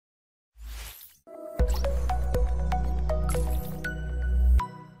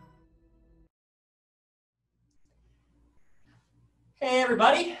Hey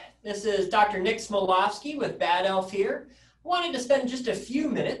everybody, this is Dr. Nick Smolowski with Bad Elf here. I wanted to spend just a few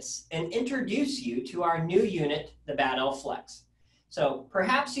minutes and introduce you to our new unit, the Bad Elf Flex. So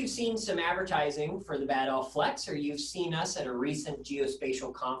perhaps you've seen some advertising for the Bad Elf Flex, or you've seen us at a recent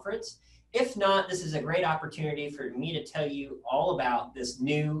geospatial conference. If not, this is a great opportunity for me to tell you all about this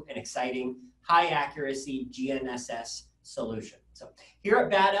new and exciting high accuracy GNSS solution. So here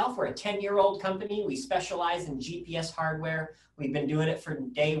at Bad Elf, we're a 10-year-old company. We specialize in GPS hardware. We've been doing it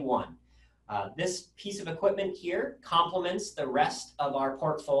from day one. This piece of equipment here complements the rest of our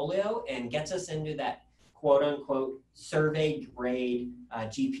portfolio and gets us into that quote-unquote survey-grade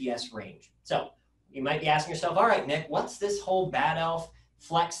GPS range. So you might be asking yourself, all right, Nick, what's this whole Bad Elf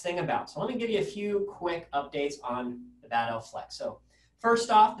Flex thing about? So let me give you a few quick updates on the Bad Elf Flex. So first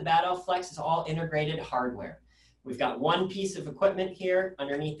off, the Bad Elf Flex is all integrated hardware. We've got one piece of equipment here.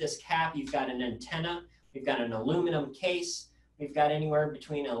 Underneath this cap, you've got an antenna. We've got an aluminum case. We've got anywhere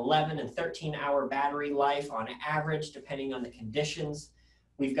between 11 and 13-hour battery life on average, depending on the conditions.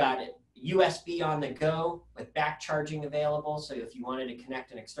 We've got USB on the go with back charging available. So if you wanted to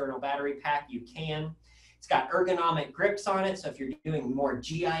connect an external battery pack, you can. It's got ergonomic grips on it. So if you're doing more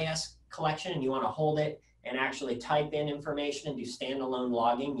GIS collection and you want to hold it and actually type in information and do standalone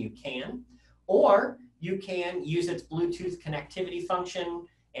logging, you can. Or you can use its Bluetooth connectivity function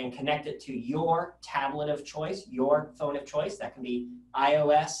and connect it to your tablet of choice, your phone of choice. That can be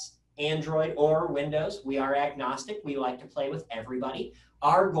iOS, Android, or Windows. We are agnostic. We like to play with everybody.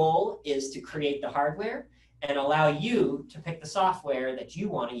 Our goal is to create the hardware and allow you to pick the software that you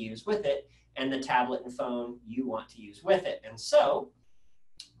want to use with it and the tablet and phone you want to use with it. And so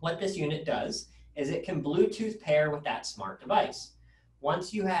what this unit does is it can Bluetooth pair with that smart device.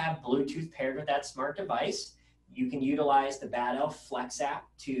 Once you have Bluetooth paired with that smart device, you can utilize the Bad Elf Flex app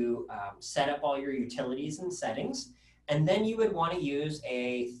to set up all your utilities and settings. And then you would want to use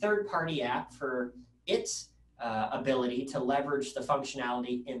a third-party app for its ability to leverage the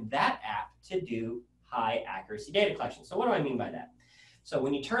functionality in that app to do high accuracy data collection. So what do I mean by that? So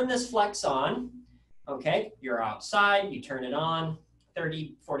when you turn this Flex on, okay, you're outside, you turn it on,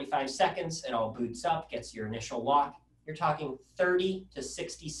 30, 45 seconds, it all boots up, gets your initial lock. You're talking 30 to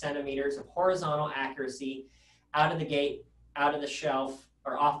 60 centimeters of horizontal accuracy out of the gate, out of the shelf,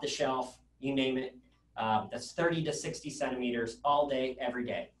 or off the shelf, you name it. That's 30 to 60 centimeters all day, every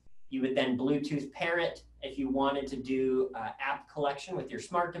day. You would then Bluetooth pair it if you wanted to do app collection with your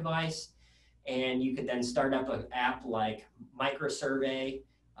smart device. And you could then start up an app like MicroSurvey,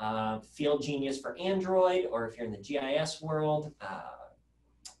 Field Genius for Android, or if you're in the GIS world,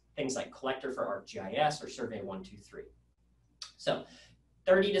 things like Collector for ArcGIS or Survey 123. So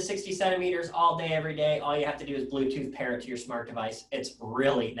 30 to 60 centimeters all day, every day. All you have to do is Bluetooth pair it to your smart device. It's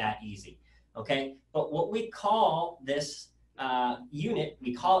really that easy, okay? But what we call this unit,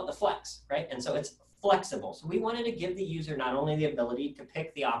 we call it the Flex, right? And so it's flexible. So we wanted to give the user not only the ability to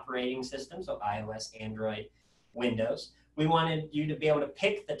pick the operating system, so iOS, Android, Windows. We wanted you to be able to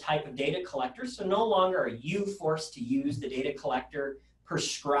pick the type of data collector. So no longer are you forced to use the data collector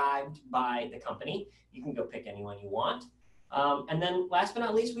prescribed by the company. You can go pick anyone you want. And then last but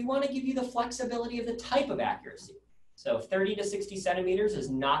not least, we want to give you the flexibility of the type of accuracy. So if 30 to 60 centimeters is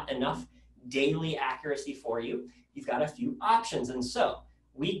not enough daily accuracy for you, you've got a few options. And so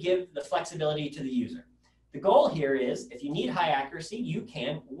we give the flexibility to the user. The goal here is if you need high accuracy, you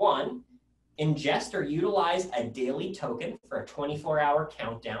can, one, ingest or utilize a daily token for a 24-hour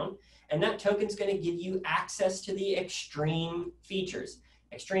countdown. And that token is going to give you access to the extreme features.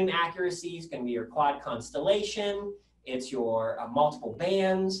 Extreme accuracy is going to be your quad constellation. It's your multiple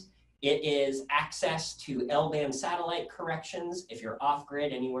bands. It is access to L-band satellite corrections if you're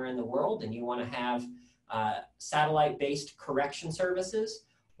off-grid anywhere in the world and you want to have satellite-based correction services.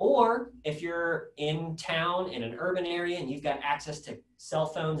 Or if you're in town in an urban area and you've got access to cell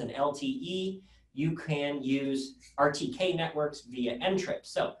phones and LTE, you can use RTK networks via N-Trip.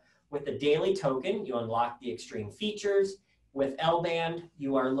 So with the daily token, you unlock the extreme features. With L-band,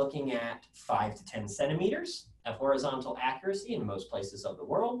 you are looking at 5 to 10 centimeters of horizontal accuracy in most places of the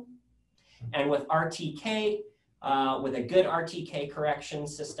world. And with RTK, with a good RTK correction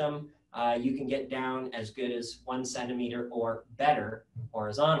system, you can get down as good as 1 centimeter or better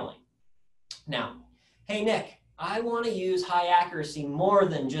horizontally. Now, hey Nick, I want to use high accuracy more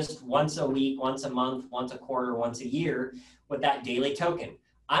than just once a week, once a month, once a quarter, once a year with that daily token.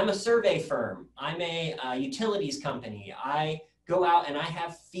 I'm a survey firm. I'm a utilities company. I go out and I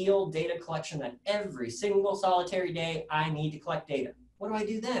have field data collection that every single solitary day I need to collect data. What do I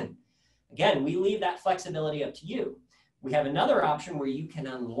do then? Again, we leave that flexibility up to you. We have another option where you can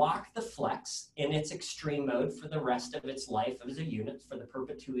unlock the Flex in its extreme mode for the rest of its life as a unit for the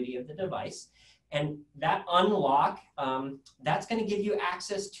perpetuity of the device. And that unlock, that's going to give you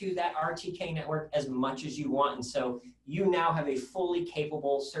access to that RTK network as much as you want. And so you now have a fully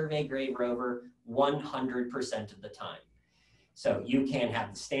capable survey grade rover 100% of the time. So you can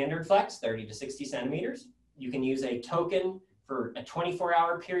have the standard Flex, 30 to 60 centimeters. You can use a token for a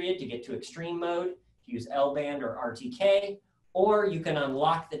 24-hour period to get to extreme mode, to use L-band or RTK, or you can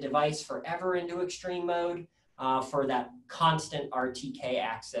unlock the device forever into extreme mode for that constant RTK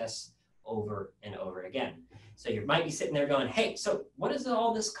access over and over again. So you might be sitting there going, hey, so what does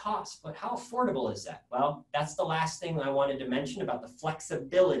all this cost? But how affordable is that? Well, that's the last thing I wanted to mention about the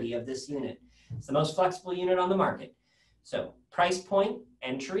flexibility of this unit. It's the most flexible unit on the market. So price point,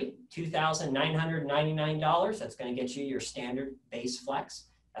 entry, $2,999. That's going to get you your standard base Flex.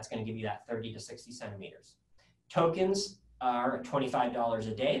 That's going to give you that 30 to 60 centimeters. Tokens are $25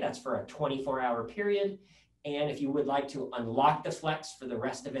 a day. That's for a 24-hour period. And if you would like to unlock the Flex for the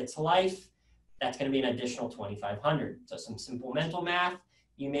rest of its life, that's going to be an additional $2,500. So some simple mental math,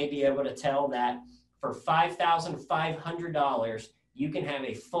 you may be able to tell that for $5,500, you can have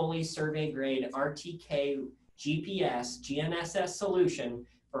a fully survey grade RTK GPS GNSS solution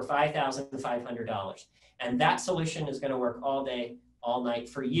for $5,500. And that solution is going to work all day, all night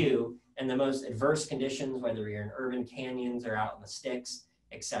for you in the most adverse conditions, whether you're in urban canyons or out in the sticks,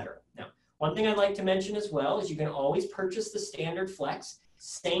 etc. Now, one thing I'd like to mention as well is you can always purchase the standard Flex,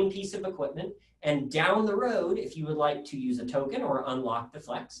 same piece of equipment, and down the road, if you would like to use a token or unlock the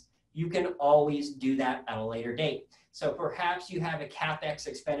Flex, you can always do that at a later date. So perhaps you have a CapEx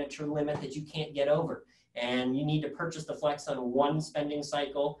expenditure limit that you can't get over, and you need to purchase the Flex on one spending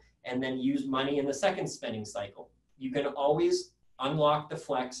cycle and then use money in the second spending cycle. You can always unlock the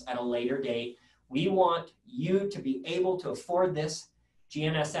Flex at a later date. We want you to be able to afford this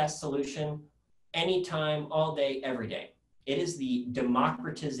GNSS solution anytime, all day, every day. It is the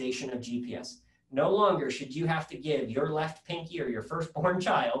democratization of GPS. No longer should you have to give your left pinky or your firstborn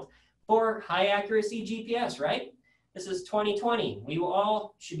child for high accuracy GPS, right? This is 2020. We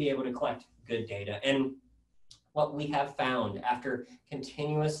all should be able to collect good data. And what we have found after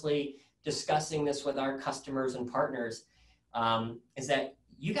continuously discussing this with our customers and partners is that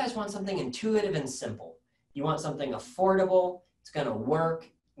you guys want something intuitive and simple. You want something affordable. It's going to work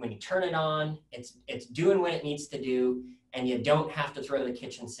when you turn it on. It's doing what it needs to do, and you don't have to throw the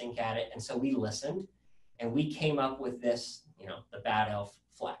kitchen sink at it. And so we listened, and we came up with this, the Bad Elf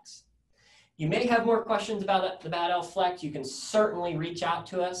Flex. You may have more questions about the Bad Elf Flex. You can certainly reach out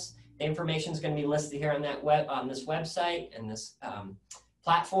to us. The information is going to be listed here on this website and this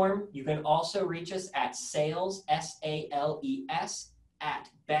platform. You can also reach us at sales, S-A-L-E-S, at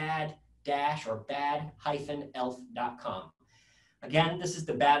bad-elf.com. Again, this is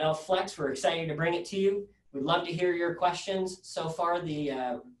the Bad Elf Flex. We're excited to bring it to you. We'd love to hear your questions. So far,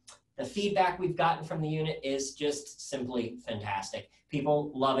 the feedback we've gotten from the unit is just simply fantastic.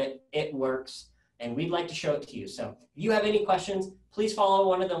 People love it. It works. And we'd like to show it to you. So if you have any questions, please follow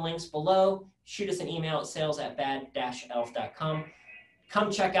one of the links below. Shoot us an email at sales@bad-elf.com.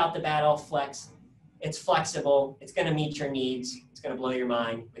 Come check out the Bad Elf Flex. It's flexible. It's going to meet your needs. It's going to blow your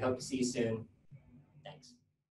mind. We hope to see you soon.